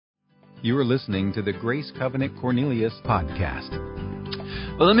You are listening to the Grace Covenant Cornelius podcast.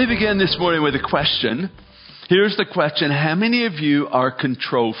 Well, let me begin this morning with a question. Here's the question. How many of you are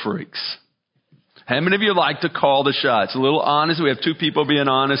control freaks? How many of you like to call the shots? A little honest. We have two people being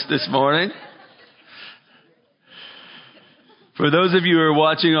honest this morning. For those of you who are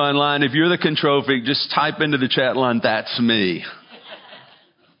watching online, if you're the control freak, just type into the chat line, "That's me."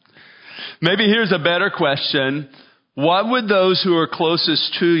 Maybe here's a better question. What would those who are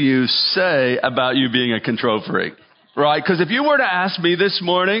closest to you say about you being a control freak? Right? Because if you were to ask me this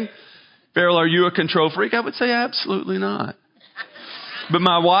morning, Farrell, are you a control freak? I would say absolutely not. But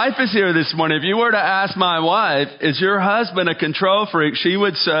my wife is here this morning. If you were to ask my wife, is your husband a control freak? She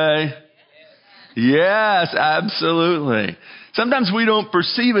would say, yes, absolutely. Sometimes we don't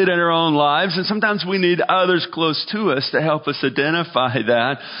perceive it in our own lives, and sometimes we need others close to us to help us identify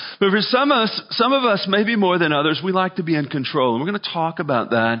that. But for some of us, maybe more than others, we like to be in control. And we're going to talk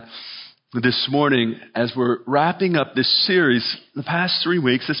about that this morning as we're wrapping up this series. The past 3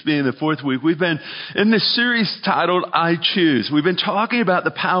 weeks, this being the fourth week, we've been in this series titled, I Choose. We've been talking about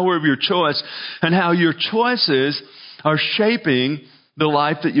the power of your choice and how your choices are shaping the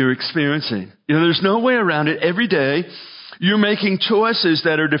life that you're experiencing. You know, there's no way around it. Every day, you're making choices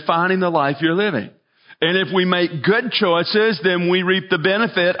that are defining the life you're living. And if we make good choices, then we reap the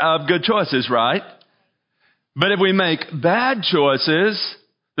benefit of good choices, right? But if we make bad choices,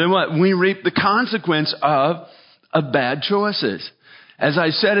 then what? We reap the consequence of bad choices. As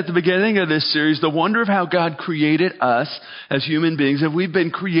I said at the beginning of this series, the wonder of how God created us as human beings, and we've been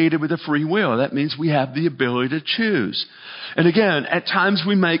created with a free will. That means we have the ability to choose. And again, at times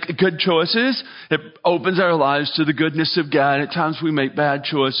we make good choices. It opens our lives to the goodness of God. At times we make bad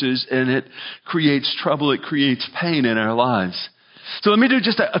choices and it creates trouble. It creates pain in our lives. So let me do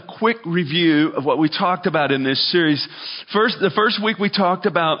just a quick review of what we talked about in this series. The first week we talked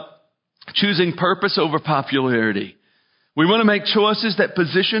about choosing purpose over popularity. We want to make choices that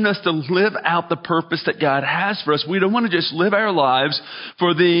position us to live out the purpose that God has for us. We don't want to just live our lives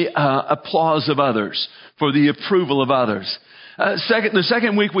for the applause of others, for the approval of others. The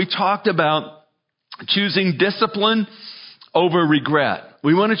second week we talked about choosing discipline over regret.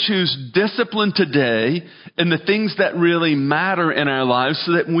 We want to choose discipline today in the things that really matter in our lives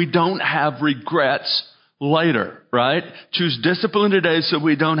so that we don't have regrets later, right? Choose discipline today so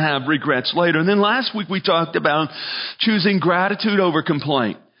we don't have regrets later. And then last week we talked about choosing gratitude over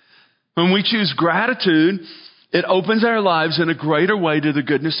complaint. When we choose gratitude, it opens our lives in a greater way to the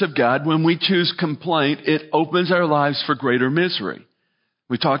goodness of God. When we choose complaint, it opens our lives for greater misery.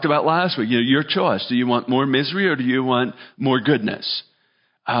 We talked about last week, your choice. Do you want more misery or do you want more goodness?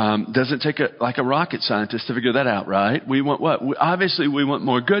 Doesn't take a rocket scientist to figure that out, right? We want what? Obviously, we want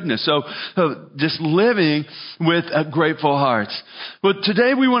more goodness. So just living with grateful hearts. But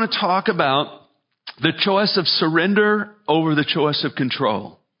today we want to talk about the choice of surrender over the choice of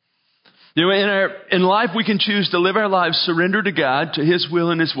control. You know, in life, we can choose to live our lives surrendered to God, to His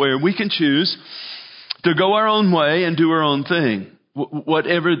will and His way. Or we can choose to go our own way and do our own thing,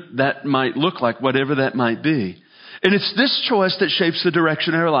 whatever that might look like, whatever that might be. And it's this choice that shapes the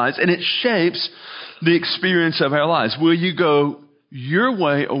direction of our lives, and it shapes the experience of our lives. Will you go your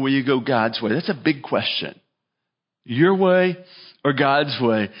way or will you go God's way? That's a big question. Your way or God's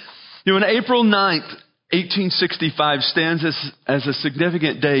way? You know, on April 9th, 1865 stands as a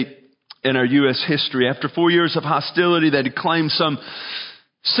significant date in our U.S. history. After 4 years of hostility that had claimed some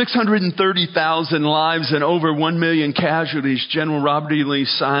 630,000 lives and over 1 million casualties, General Robert E. Lee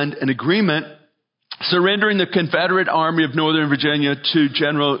signed an agreement surrendering the Confederate Army of Northern Virginia to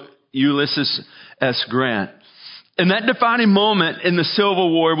General Ulysses S. Grant. And that defining moment in the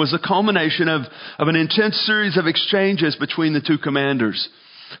Civil War was a culmination of an intense series of exchanges between the two commanders.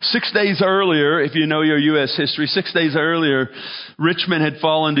 6 days earlier, if you know your U.S. history, 6 days earlier, Richmond had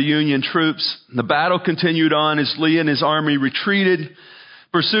fallen to Union troops. The battle continued on as Lee and his army retreated,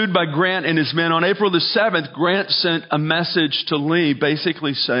 pursued by Grant and his men. On April the 7th, Grant sent a message to Lee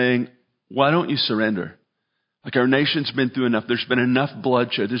basically saying, why don't you surrender? Like, our nation's been through enough. There's been enough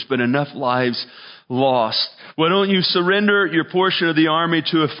bloodshed. There's been enough lives lost. Why don't you surrender your portion of the army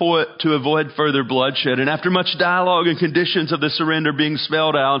to avoid further bloodshed? And after much dialogue and conditions of the surrender being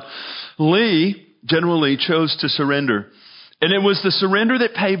spelled out, General Lee chose to surrender. And it was the surrender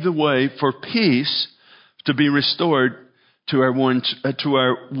that paved the way for peace to be restored to our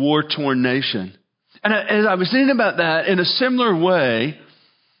war-torn nation. And as I was thinking about that, in a similar way,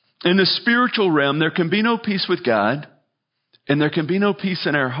 in the spiritual realm, there can be no peace with God, and there can be no peace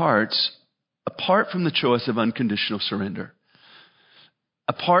in our hearts apart from the choice of unconditional surrender.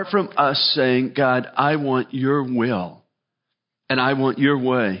 Apart from us saying, God, I want your will, and I want your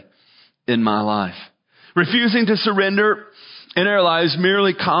way. in my life. Refusing to surrender in our lives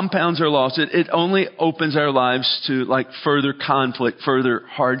merely compounds our loss. It only opens our lives to further conflict, further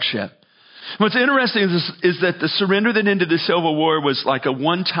hardship. What's interesting is that the surrender that ended the Civil War was like a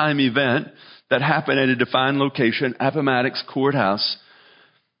one-time event that happened at a defined location, Appomattox Courthouse.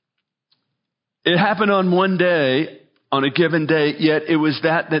 It happened on one day, on a given day, yet it was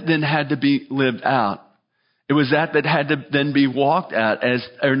that then had to be lived out. It was that had to then be walked at as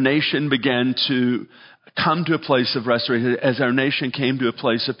our nation began to come to a place of restoration, as our nation came to a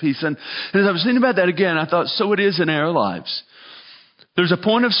place of peace. And as I was thinking about that again, I thought, so it is in our lives. There's a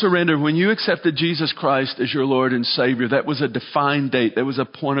point of surrender. When you accepted Jesus Christ as your Lord and Savior, that was a defined date. That was a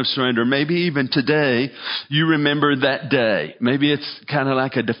point of surrender. Maybe even today, you remember that day. Maybe it's kind of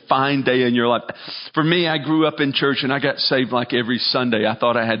like a defined day in your life. For me, I grew up in church and I got saved like every Sunday. I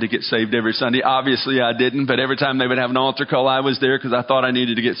thought I had to get saved every Sunday. Obviously, I didn't, but every time they would have an altar call, I was there because I thought I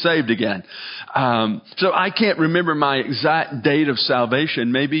needed to get saved again. So I can't remember my exact date of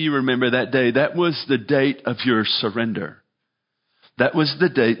salvation. Maybe you remember that day. That was the date of your surrender. That was the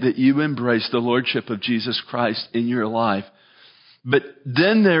date that you embraced the Lordship of Jesus Christ in your life. But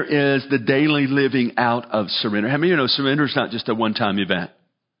then there is the daily living out of surrender. How many of you know surrender is not just a one-time event,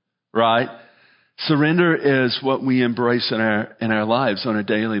 right? Surrender is what we embrace in our lives on a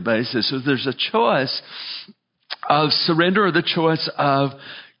daily basis. So there's a choice of surrender or the choice of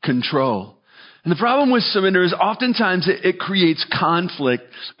control. And the problem with surrender is oftentimes it creates conflict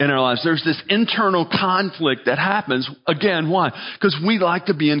in our lives. There's this internal conflict that happens. Again, why? Because we like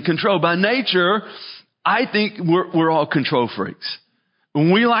to be in control. By nature, I think we're all control freaks.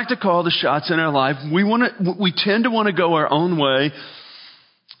 When we like to call the shots in our life, we tend to want to go our own way.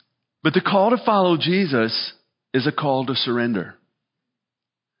 But the call to follow Jesus is a call to surrender.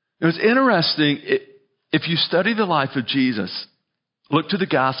 It's interesting, if you study the life of Jesus, look to the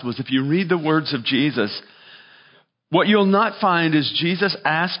Gospels. If you read the words of Jesus, what you'll not find is Jesus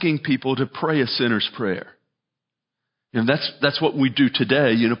asking people to pray a sinner's prayer. That's what we do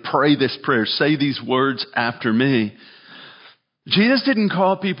today. Pray this prayer. Say these words after me. Jesus didn't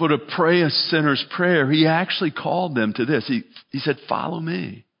call people to pray a sinner's prayer. He actually called them to this. He said, follow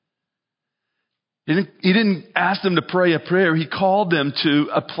me. He didn't ask them to pray a prayer. He called them to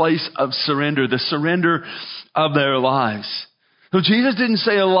a place of surrender, the surrender of their lives. So Jesus didn't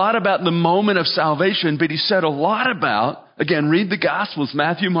say a lot about the moment of salvation, but he said a lot about, again, read the Gospels,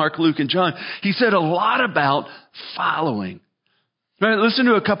 Matthew, Mark, Luke, and John. He said a lot about following. Right, listen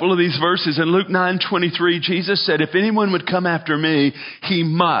to a couple of these verses. In Luke 9:23, Jesus said, if anyone would come after me, he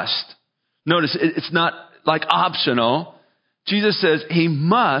must. Notice, it's not like optional. Jesus says he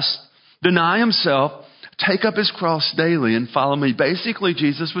must deny himself, take up his cross daily, and follow me. Basically,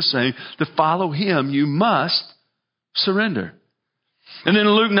 Jesus was saying, to follow him, you must surrender. And then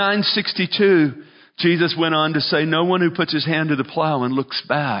in Luke 9:62, Jesus went on to say, no one who puts his hand to the plow and looks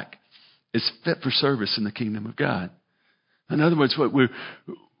back is fit for service in the kingdom of God. In other words, what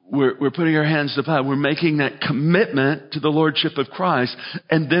we're putting our hands to the plow. We're making that commitment to the Lordship of Christ,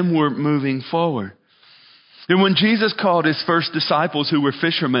 and then we're moving forward. And when Jesus called his first disciples who were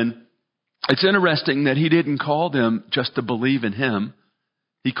fishermen, it's interesting that he didn't call them just to believe in him.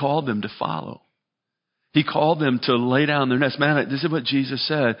 He called them to follow. He called them to lay down their nets. Man, this is what Jesus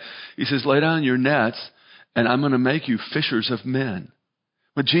said. He says, lay down your nets and I'm going to make you fishers of men.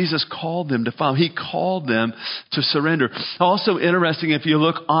 But Jesus called them to follow. He called them to surrender. Also interesting, if you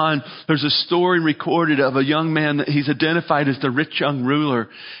look on, there's a story recorded of a young man that he's identified as the rich young ruler.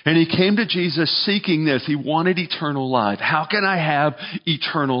 And he came to Jesus seeking this. He wanted eternal life. How can I have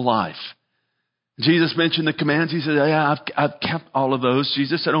eternal life? Jesus mentioned the commands. He said, yeah, I've kept all of those.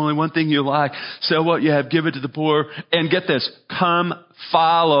 Jesus said, only one thing you lack. Sell what you have, give it to the poor. And get this, come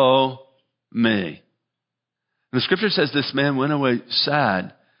follow me. And the scripture says this man went away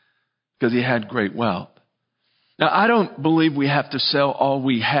sad because he had great wealth. Now, I don't believe we have to sell all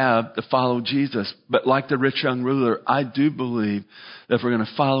we have to follow Jesus. But like the rich young ruler, I do believe that if we're going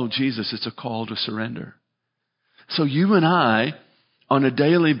to follow Jesus, it's a call to surrender. So you and I, on a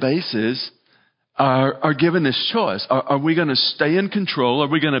daily basis, are given this choice. Are we going to stay in control? Are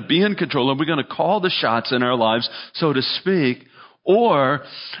we going to be in control? Are we going to call the shots in our lives, so to speak? Or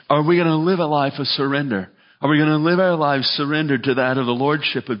are we going to live a life of surrender? Are we going to live our lives surrendered to that of the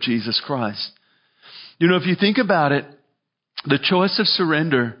Lordship of Jesus Christ? If you think about it, the choice of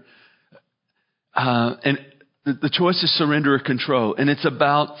surrender, and the choice is surrender or control. And it's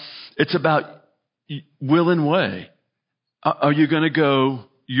about will and way. Are you going to go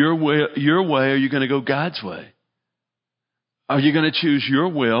your way, or are you going to go God's way? Are you going to choose your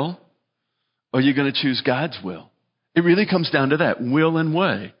will, or are you going to choose God's will? It really comes down to that, will and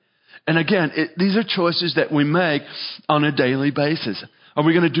way. And again, these are choices that we make on a daily basis. Are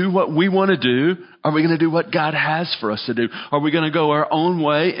we going to do what we want to do? Are we going to do what God has for us to do? Are we going to go our own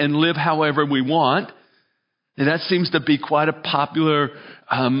way and live however we want? And that seems to be quite a popular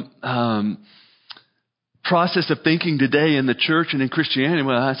process of thinking today in the church and in Christianity.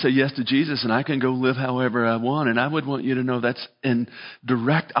 Well, I say yes to Jesus and I can go live however I want. And I would want you to know that's in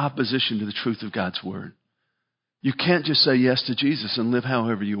direct opposition to the truth of God's word. You can't just say yes to Jesus and live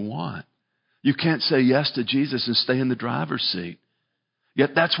however you want. You can't say yes to Jesus and stay in the driver's seat.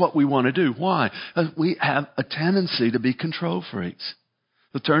 Yet that's what we want to do. Why? We have a tendency to be control freaks.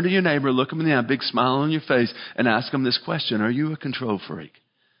 So turn to your neighbor, look them in the eye, big smile on your face, and ask them this question. Are you a control freak?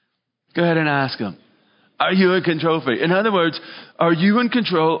 Go ahead and ask them. Are you a control freak? In other words, are you in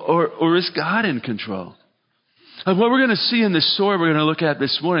control or is God in control? And what we're going to see in this story we're going to look at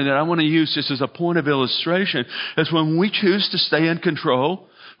this morning that I want to use just as a point of illustration is when we choose to stay in control,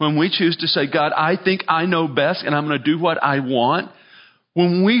 when we choose to say, God, I think I know best and I'm going to do what I want.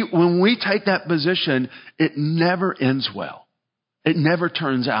 When we take that position, it never ends well. It never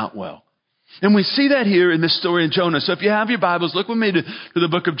turns out well. And we see that here in this story in Jonah. So if you have your Bibles, look with me to the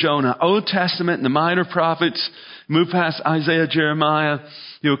book of Jonah. Old Testament and the minor prophets. Move past Isaiah, Jeremiah.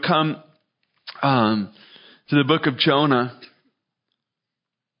 You'll come to the book of Jonah.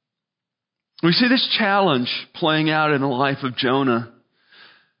 We see this challenge playing out in the life of Jonah.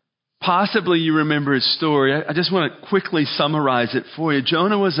 Possibly you remember his story. I just want to quickly summarize it for you.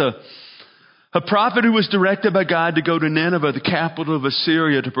 Jonah was a prophet who was directed by God to go to Nineveh, the capital of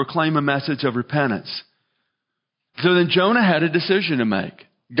Assyria, to proclaim a message of repentance. So then Jonah had a decision to make.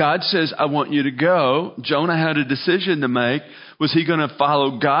 God says, I want you to go. Jonah had a decision to make. Was he going to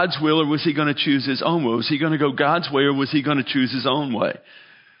follow God's will or was he going to choose his own way? Was he going to go God's way or was he going to choose his own way?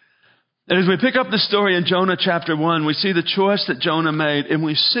 And as we pick up the story in Jonah chapter 1, we see the choice that Jonah made and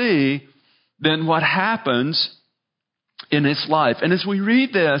we see then what happens in his life. And as we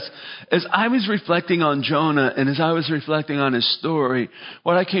read this, as I was reflecting on Jonah and as I was reflecting on his story,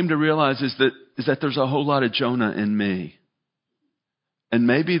 what I came to realize is that there's a whole lot of Jonah in me. And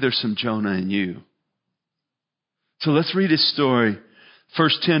maybe there's some Jonah in you. So let's read his story.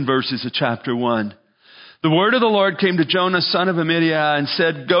 First 10 verses of chapter 1. The word of the Lord came to Jonah, son of Amittai, and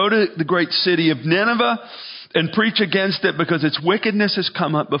said, go to the great city of Nineveh and preach against it because its wickedness has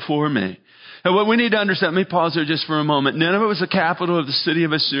come up before me. And what we need to understand, let me pause there just for a moment. Nineveh was the capital of the city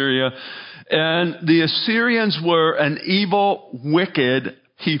of Assyria, and the Assyrians were an evil, wicked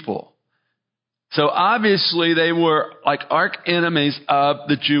people. So obviously they were like arch enemies of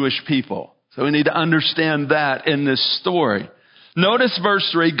the Jewish people. So we need to understand that in this story. Notice verse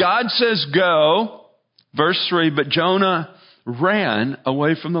 3. God says go. Verse 3, but Jonah ran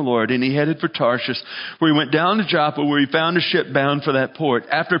away from the Lord and he headed for Tarshish, where he went down to Joppa, where he found a ship bound for that port.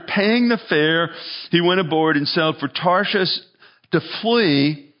 After paying the fare, he went aboard and sailed for Tarshish to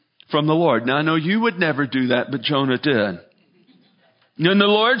flee from the Lord. Now I know you would never do that, but Jonah did. And the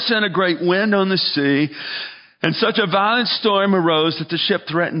Lord sent a great wind on the sea, and such a violent storm arose that the ship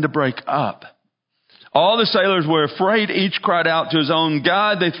threatened to break up. All the sailors were afraid. Each cried out to his own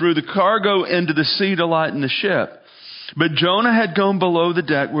God. They threw the cargo into the sea to lighten the ship. But Jonah had gone below the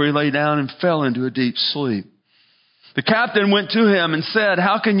deck where he lay down and fell into a deep sleep. The captain went to him and said,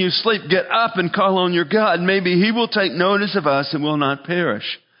 how can you sleep? Get up and call on your God. Maybe he will take notice of us and will not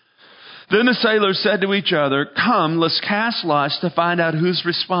perish. Then the sailors said to each other, come, let's cast lots to find out who's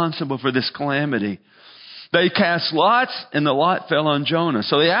responsible for this calamity. They cast lots and the lot fell on Jonah.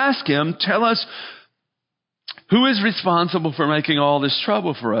 So they asked him, tell us, who is responsible for making all this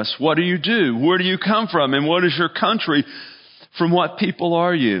trouble for us? What do you do? Where do you come from? And what is your country? From what people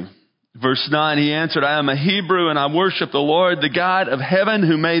are you? Verse 9, he answered, I am a Hebrew and I worship the Lord, the God of heaven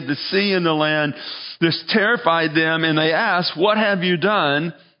who made the sea and the land. This terrified them and they asked, what have you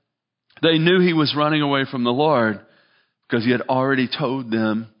done? They knew he was running away from the Lord because he had already told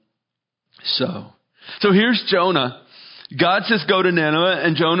them so. So here's Jonah. God says, go to Nineveh.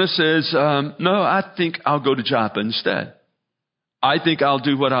 And Jonah says, no, I think I'll go to Joppa instead. I think I'll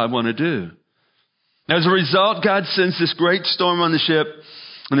do what I want to do. As a result, God sends this great storm on the ship.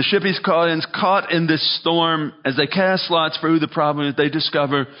 And the ship he's caught in this storm. As they cast lots for who the problem is, they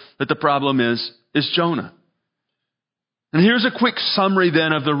discover that the problem is Jonah. And here's a quick summary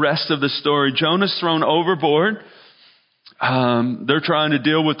then of the rest of the story. Jonah's thrown overboard. They're trying to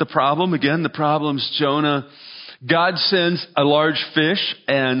deal with the problem. Again, the problem's Jonah. God sends a large fish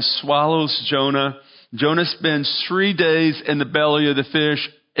and swallows Jonah. Jonah spends 3 days in the belly of the fish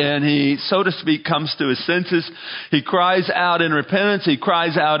and he, so to speak, comes to his senses. He cries out in repentance. He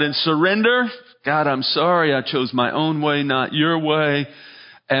cries out in surrender. God, I'm sorry. I chose my own way, not your way.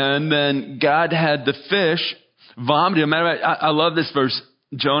 And then God had the fish vomit him. I love this verse.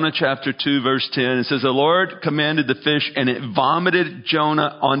 Jonah chapter 2, verse 10. It says, the Lord commanded the fish and it vomited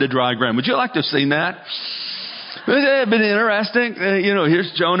Jonah onto dry ground. Would you like to have seen that? It would have been interesting.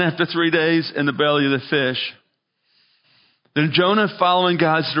 Here's Jonah after 3 days in the belly of the fish. Then Jonah, following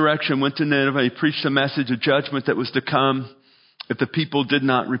God's direction, went to Nineveh. He preached a message of judgment that was to come if the people did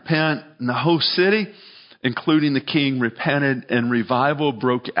not repent. And the whole city, including the king, repented, and revival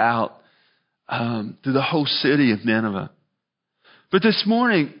broke out through the whole city of Nineveh. But this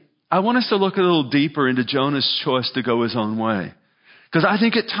morning, I want us to look a little deeper into Jonah's choice to go his own way. Because I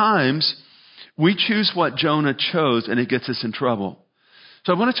think at times, we choose what Jonah chose and it gets us in trouble.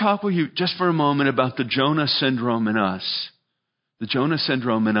 So I want to talk with you just for a moment about the Jonah syndrome in us. The Jonah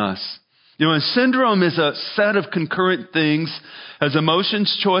syndrome in us. A syndrome is a set of concurrent things as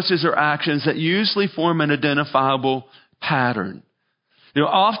emotions, choices, or actions that usually form an identifiable pattern.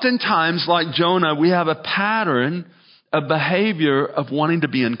 Oftentimes, like Jonah, we have a pattern of behavior of wanting to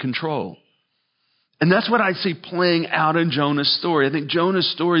be in control. And that's what I see playing out in Jonah's story. I think Jonah's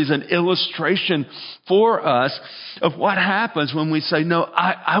story is an illustration for us of what happens when we say, no,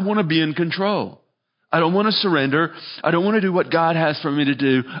 I want to be in control. I don't want to surrender. I don't want to do what God has for me to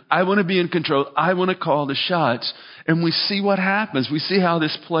do. I want to be in control. I want to call the shots. And we see what happens. We see how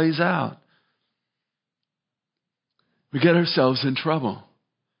this plays out. We get ourselves in trouble.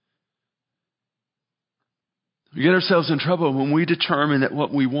 We get ourselves in trouble when we determine that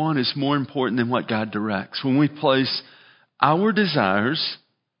what we want is more important than what God directs. When we place our desires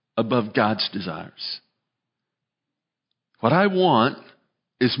above God's desires. What I want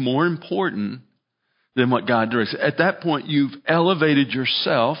is more important than what God directs. At that point, you've elevated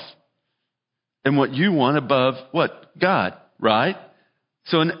yourself and what you want above what? God, right?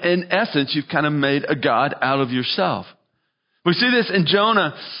 So in essence, you've kind of made a God out of yourself. We see this in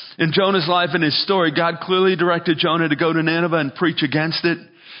Jonah's life and his story. God clearly directed Jonah to go to Nineveh and preach against it.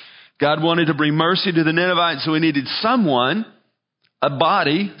 God wanted to bring mercy to the Ninevites, so he needed someone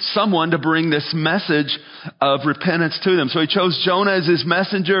to bring this message of repentance to them. So he chose Jonah as his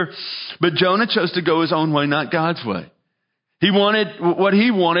messenger, but Jonah chose to go his own way, not God's way. What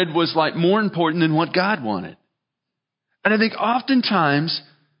he wanted was more important than what God wanted. And I think oftentimes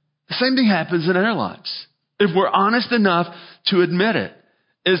the same thing happens in our lives. If we're honest enough to admit it,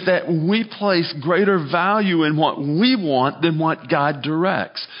 is that we place greater value in what we want than what God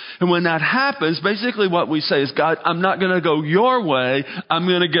directs. And when that happens, basically what we say is, God, I'm not going to go your way. I'm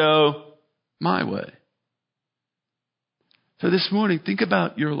going to go my way. So this morning, think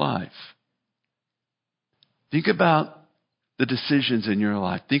about your life. Think about the decisions in your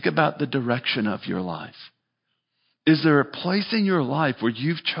life. Think about the direction of your life. Is there a place in your life where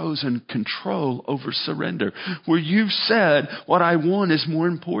you've chosen control over surrender? Where you've said, what I want is more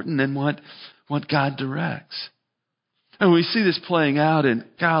important than what God directs? And we see this playing out in,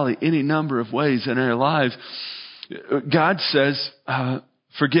 any number of ways in our lives. God says,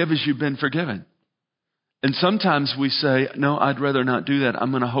 forgive as you've been forgiven. And sometimes we say, no, I'd rather not do that.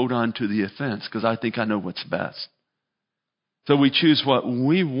 I'm going to hold on to the offense because I think I know what's best. So we choose what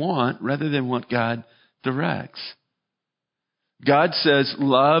we want rather than what God directs. God says,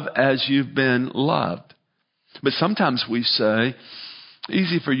 love as you've been loved. But sometimes we say,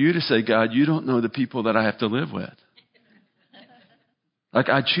 easy for you to say, God, you don't know the people that I have to live with.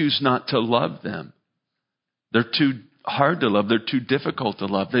 I choose not to love them. They're too hard to love. They're too difficult to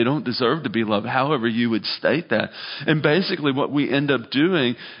love. They don't deserve to be loved, however you would state that. And basically what we end up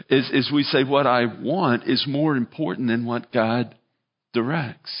doing is we say what I want is more important than what God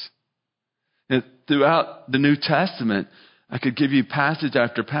directs. And throughout the New Testament, I could give you passage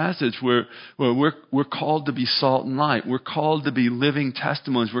after passage where we're called to be salt and light. We're called to be living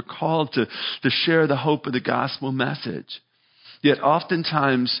testimonies. We're called to share the hope of the gospel message. Yet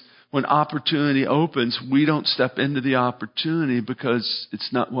oftentimes when opportunity opens, we don't step into the opportunity because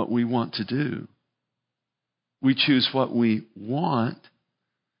it's not what we want to do. We choose what we want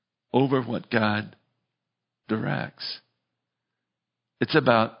over what God directs. It's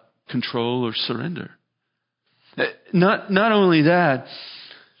about control or surrender. Not only that,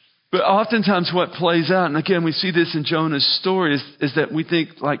 but oftentimes what plays out, and again we see this in Jonah's story, is that we think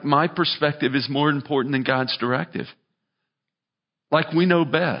my perspective is more important than God's directive. We know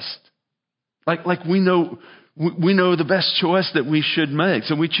best. We know the best choice that we should make.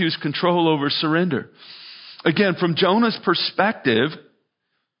 So we choose control over surrender. Again, from Jonah's perspective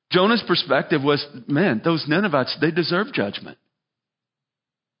was, man, those Ninevites, they deserve judgment.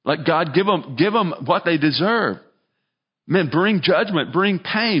 God, give them what they deserve. Man, bring judgment, bring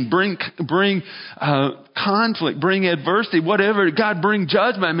pain, bring conflict, bring adversity, whatever. God, bring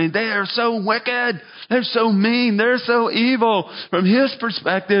judgment. I mean, they are so wicked. They're so mean. They're so evil. From his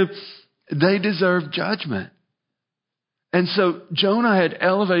perspective, they deserve judgment. And so Jonah had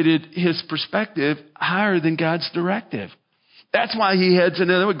elevated his perspective higher than God's directive. That's why he heads in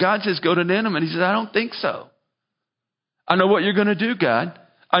Nineveh. God says, go to Nineveh. And he says, I don't think so. I know what you're going to do, God.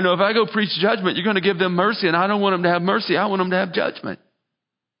 I know if I go preach judgment, you're going to give them mercy. And I don't want them to have mercy. I want them to have judgment.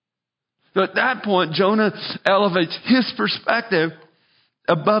 So at that point, Jonah elevates his perspective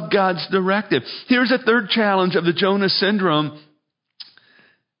above God's directive. Here's a third challenge of the Jonah syndrome.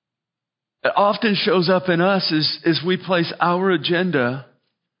 It often shows up in us as we place our agenda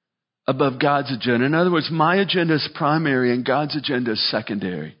above God's agenda. In other words, my agenda is primary and God's agenda is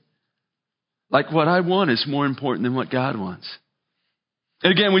secondary. Like what I want is more important than what God wants.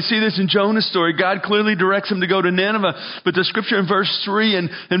 And again, we see this in Jonah's story. God clearly directs him to go to Nineveh. But the scripture in verse 3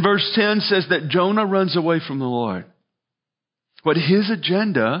 and verse 10 says that Jonah runs away from the Lord. But his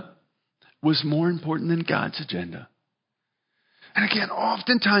agenda was more important than God's agenda. And again,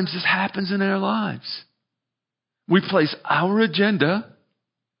 oftentimes this happens in our lives. We place our agenda,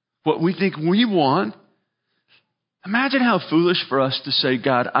 what we think we want. Imagine how foolish for us to say,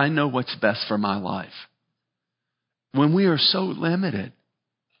 God, I know what's best for my life, when we are so limited.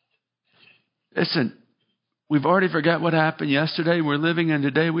 Listen, we've already forgot what happened yesterday. We're living in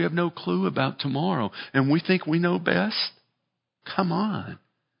today. We have no clue about tomorrow. And we think we know best? Come on.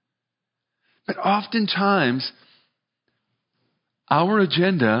 But oftentimes, our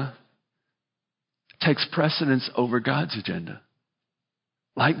agenda takes precedence over God's agenda.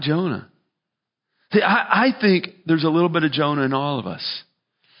 Like Jonah. See, I think there's a little bit of Jonah in all of us.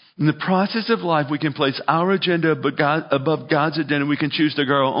 In the process of life, we can place our agenda above God's agenda. We can choose to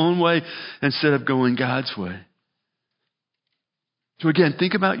go our own way instead of going God's way. So again,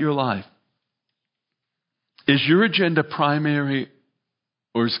 think about your life. Is your agenda primary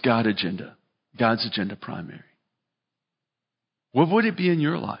or is God's agenda primary? What would it be in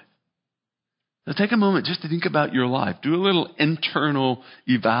your life? Now take a moment just to think about your life. Do a little internal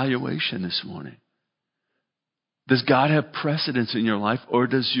evaluation this morning. Does God have precedence in your life, or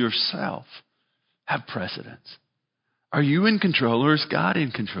does yourself have precedence? Are you in control, or is God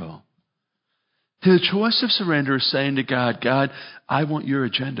in control? The choice of surrender is saying to God, God, I want your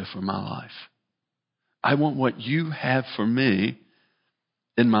agenda for my life. I want what you have for me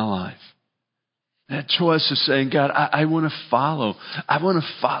in my life. That choice is saying, God, I want to follow. I want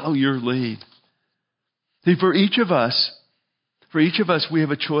to follow your lead. See, for each of us, we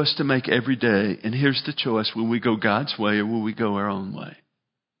have a choice to make every day. And here's the choice. Will we go God's way or will we go our own way?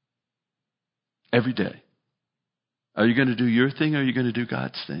 Every day. Are you going to do your thing or are you going to do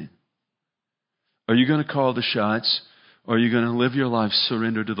God's thing? Are you going to call the shots or are you going to live your life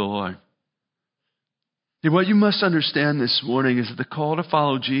surrendered to the Lord? See, what you must understand this morning is that the call to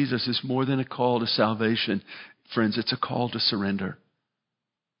follow Jesus is more than a call to salvation. Friends, it's a call to surrender.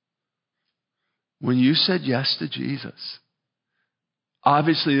 When you said yes to Jesus,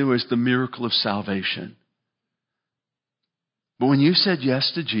 obviously there was the miracle of salvation. But when you said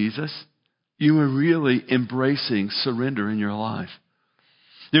yes to Jesus, you were really embracing surrender in your life.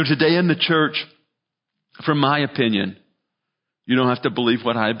 You know, today in the church, from my opinion, you don't have to believe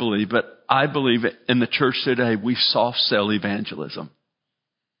what I believe, but I believe in the church today, we soft sell evangelism.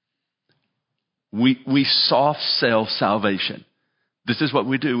 We soft sell salvation. This is what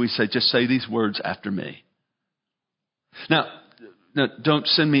we do. We say, just say these words after me. Now, don't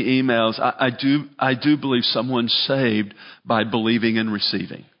send me emails. I do believe someone's saved by believing and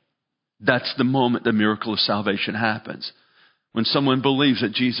receiving. That's the moment the miracle of salvation happens. When someone believes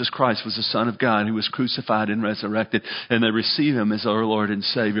that Jesus Christ was the Son of God who was crucified and resurrected, and they receive Him as our Lord and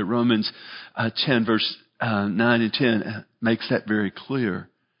Savior. Romans 10, verse 9 and 10 makes that very clear.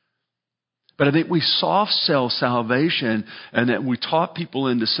 But I think we soft sell salvation, and that we talk people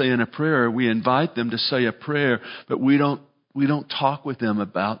into saying a prayer. We invite them to say a prayer, but we don't talk with them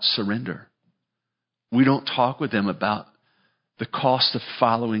about surrender. We don't talk with them about the cost of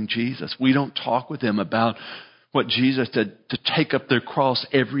following Jesus. We don't talk with them about what Jesus did to take up their cross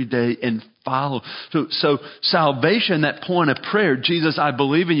every day and follow. So salvation, that point of prayer, Jesus, I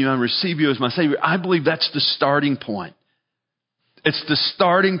believe in you, I receive you as my Savior. I believe that's the starting point. It's the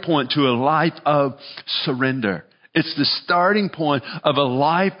starting point to a life of surrender. It's the starting point of a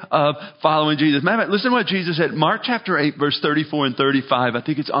life of following Jesus. Matter of fact, listen to what Jesus said. Mark chapter 8, verse 34 and 35. I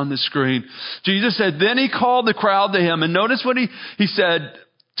think it's on the screen. Jesus said, then He called the crowd to Him. And notice what he said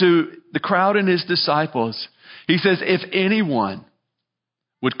to the crowd and His disciples. He says, if anyone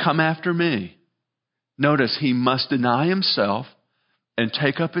would come after me, Notice, he must deny himself and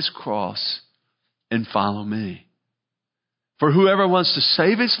take up his cross and follow me. For whoever wants to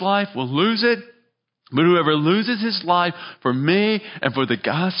save his life will lose it, but whoever loses his life for me and for the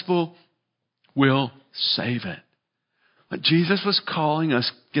gospel will save it. But Jesus was calling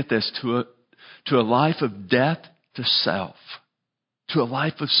us, get this, to a life of death to self, to a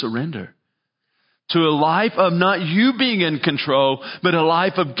life of surrender, to a life of not you being in control, but a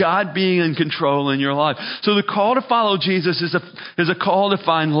life of God being in control in your life. So the call to follow Jesus is a call to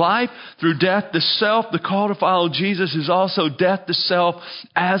find life through death to self. The call to follow Jesus is also death to self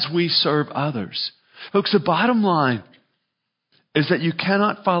as we serve others. Folks, the bottom line is that you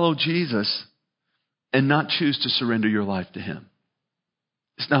cannot follow Jesus and not choose to surrender your life to him.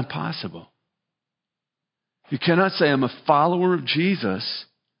 It's not possible. You cannot say, I'm a follower of Jesus,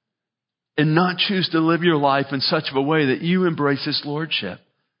 and not choose to live your life in such a way that you embrace his lordship.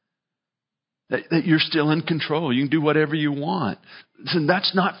 That you're still in control. You can do whatever you want. Listen,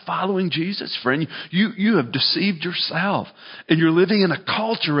 that's not following Jesus, friend. You have deceived yourself. And you're living in a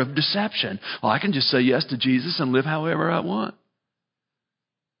culture of deception. Well, I can just say yes to Jesus and live however I want.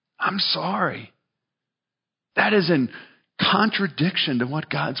 I'm sorry. That is in contradiction to what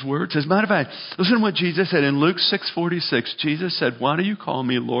God's word says. As a matter of fact, listen to what Jesus said in Luke 6:46. Jesus said, why do you call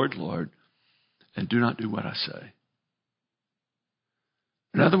me Lord, Lord, and do not do what I say?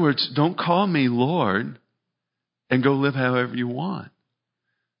 In other words, don't call me Lord and go live however you want.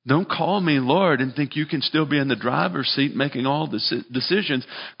 Don't call me Lord and think you can still be in the driver's seat making all the decisions,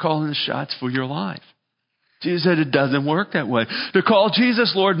 calling the shots for your life. Jesus said it doesn't work that way. To call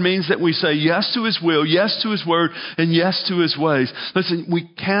Jesus Lord means that we say yes to his will, yes to his word, and yes to his ways. Listen, we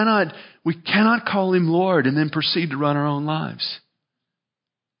cannot call him Lord and then proceed to run our own lives.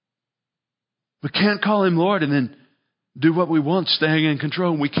 We can't call him Lord and then do what we want, staying in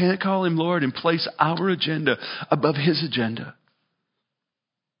control. We can't call him Lord and place our agenda above his agenda.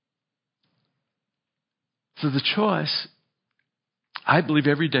 So the choice, I believe,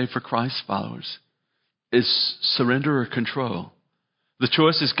 every day for Christ's followers is surrender or control. The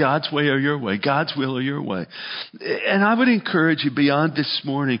choice is God's way or your way, God's will or your way. And I would encourage you beyond this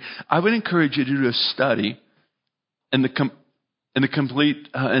morning, I would encourage you to do a study in the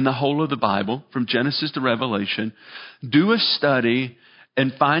whole of the Bible, from Genesis to Revelation. Do a study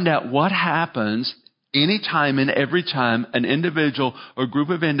and find out what happens anytime and every time an individual or group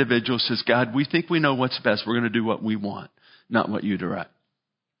of individuals says, God, we think we know what's best. We're going to do what we want, not what you direct.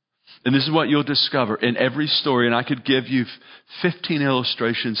 And this is what you'll discover in every story. And I could give you 15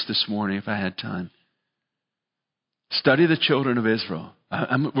 illustrations this morning if I had time. Study the children of Israel.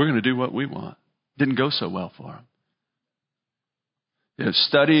 We're going to do what we want. Didn't go so well for them.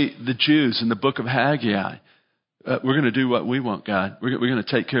 Study the Jews in the book of Haggai. We're going to do what we want, God. We're going to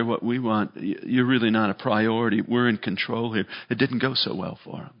take care of what we want. You're really not a priority. We're in control here. It didn't go so well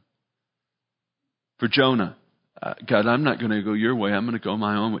for them. For Jonah, God, I'm not going to go your way. I'm going to go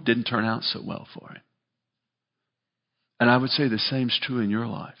my own way. It didn't turn out so well for him. And I would say the same's true in your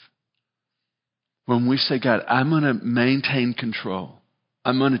life. When we say, God, I'm going to maintain control.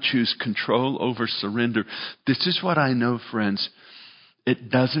 I'm going to choose control over surrender. This is what I know, friends.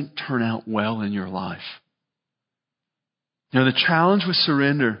 It doesn't turn out well in your life. The challenge with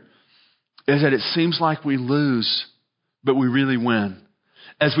surrender is that it seems like we lose, but we really win.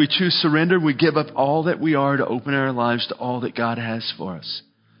 As we choose surrender, we give up all that we are to open our lives to all that God has for us.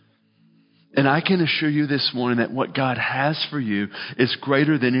 And I can assure you this morning that what God has for you is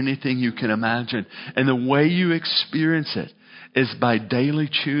greater than anything you can imagine. And the way you experience it is by daily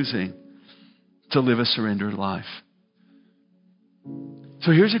choosing to live a surrendered life.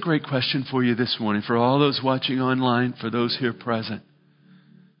 So here's a great question for you this morning, for all those watching online, for those here present.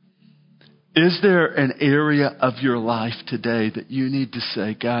 Is there an area of your life today that you need to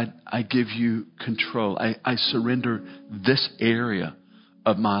say, God, I give you control. I surrender this area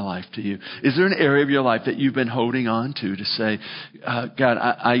of my life to you. Is there an area of your life that you've been holding on to say, God,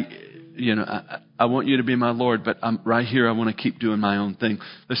 I want you to be my Lord, but I'm right here. I want to keep doing my own thing.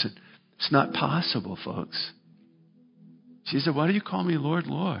 Listen, it's not possible, folks. She said, why do you call me Lord,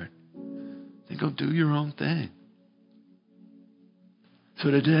 Lord? Then go do your own thing.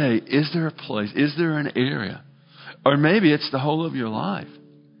 So today, is there a place? Is there an area? Or maybe it's the whole of your life.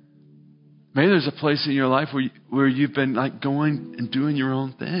 Maybe there's a place in your life where you've been like going and doing your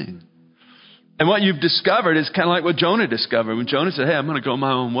own thing. And what you've discovered is kind of like what Jonah discovered. When Jonah said, hey, I'm going to go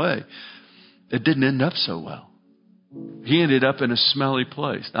my own way. It didn't end up so well. He ended up in a smelly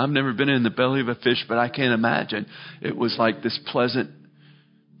place. I've never been in the belly of a fish, but I can't imagine it was like this pleasant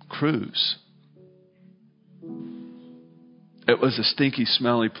cruise. It was a stinky,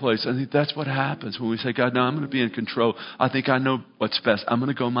 smelly place. I think that's what happens when we say, God, no, I'm going to be in control. I think I know what's best. I'm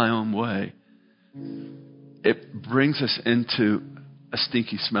going to go my own way. It brings us into a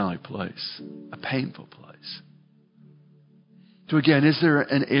stinky, smelly place, a painful place. So again, is there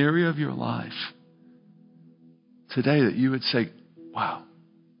an area of your life today that you would say, wow,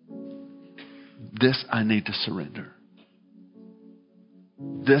 this I need to surrender.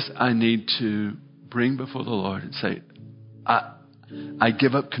 This I need to bring before the Lord and say, I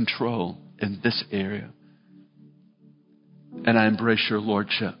give up control in this area. And I embrace your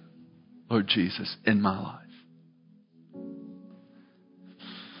lordship, Lord Jesus, in my life.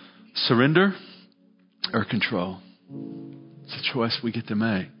 Surrender or control? It's a choice we get to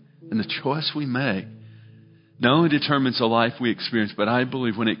make. And the choice we make not only determines the life we experience, but I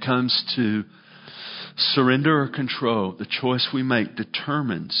believe when it comes to surrender or control, the choice we make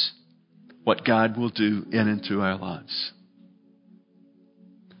determines what God will do in and through our lives.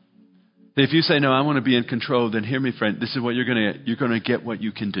 If you say, no, I want to be in control, then hear me, friend. This is what you're going to get. You're going to get what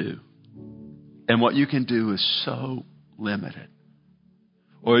you can do. And what you can do is so limited.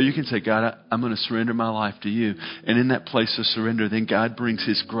 Or you can say, God, I'm going to surrender my life to you. And in that place of surrender, then God brings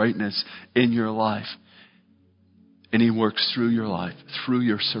His greatness in your life. And He works through your life, through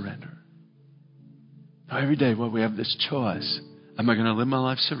your surrender. Now, every day, we have this choice. Am I going to live my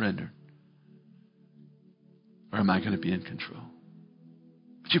life surrendered? Or am I going to be in control?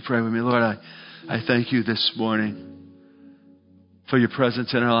 Would you pray with me? Lord, I thank you this morning for your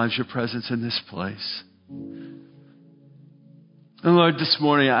presence in our lives, your presence in this place. And Lord, this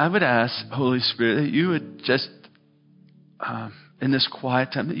morning, I would ask, Holy Spirit, that you would just, in this quiet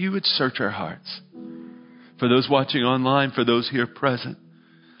time, that you would search our hearts. For those watching online, for those here present.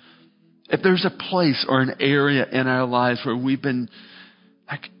 If there's a place or an area in our lives where we've been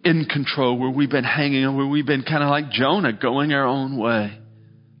like in control, where we've been hanging on, where we've been kind of like Jonah, going our own way,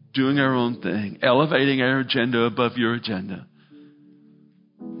 doing our own thing, elevating our agenda above your agenda,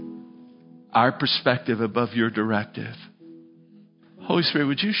 our perspective above your directive. Holy Spirit,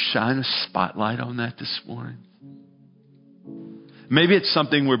 would you shine a spotlight on that this morning? Maybe it's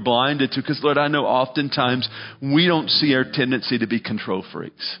something we're blinded to, because, Lord, I know oftentimes we don't see our tendency to be control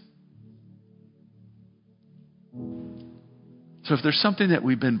freaks. So if there's something that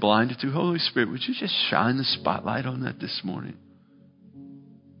we've been blinded to, Holy Spirit, would you just shine the spotlight on that this morning?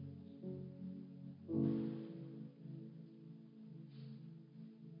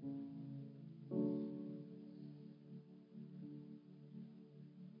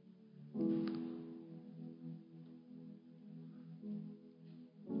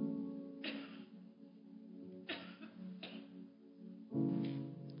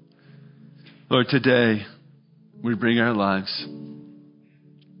 Lord, today we bring our lives.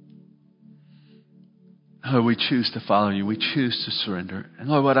 Lord, we choose to follow you. We choose to surrender. And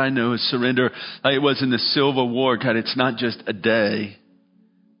Lord, what I know is surrender, like it was in the Civil War, God, it's not just a day.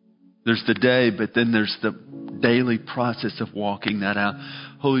 There's the day, but then there's the daily process of walking that out.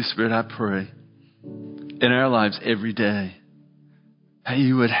 Holy Spirit, I pray in our lives every day that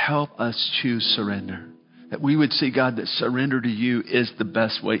you would help us choose surrender. That we would see, God, that surrender to you is the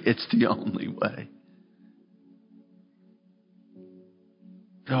best way. It's the only way.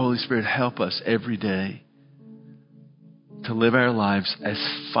 The Holy Spirit, help us every day to live our lives as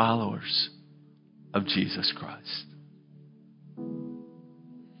followers of Jesus Christ.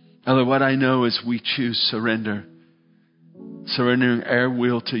 Now, what I know is we choose surrender. Surrendering our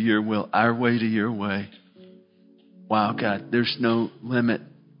will to your will, our way to your way. Wow, God, there's no limit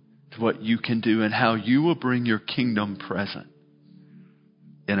to what you can do and how you will bring your kingdom present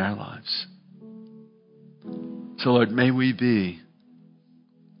in our lives. So, Lord, may we be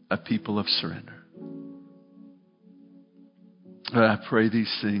a people of surrender. Lord, I pray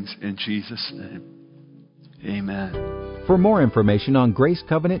these things in Jesus' name. Amen. For more information on Grace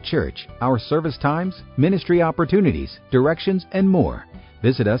Covenant Church, our service times, ministry opportunities, directions, and more,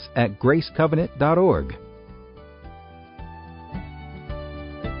 visit us at gracecovenant.org.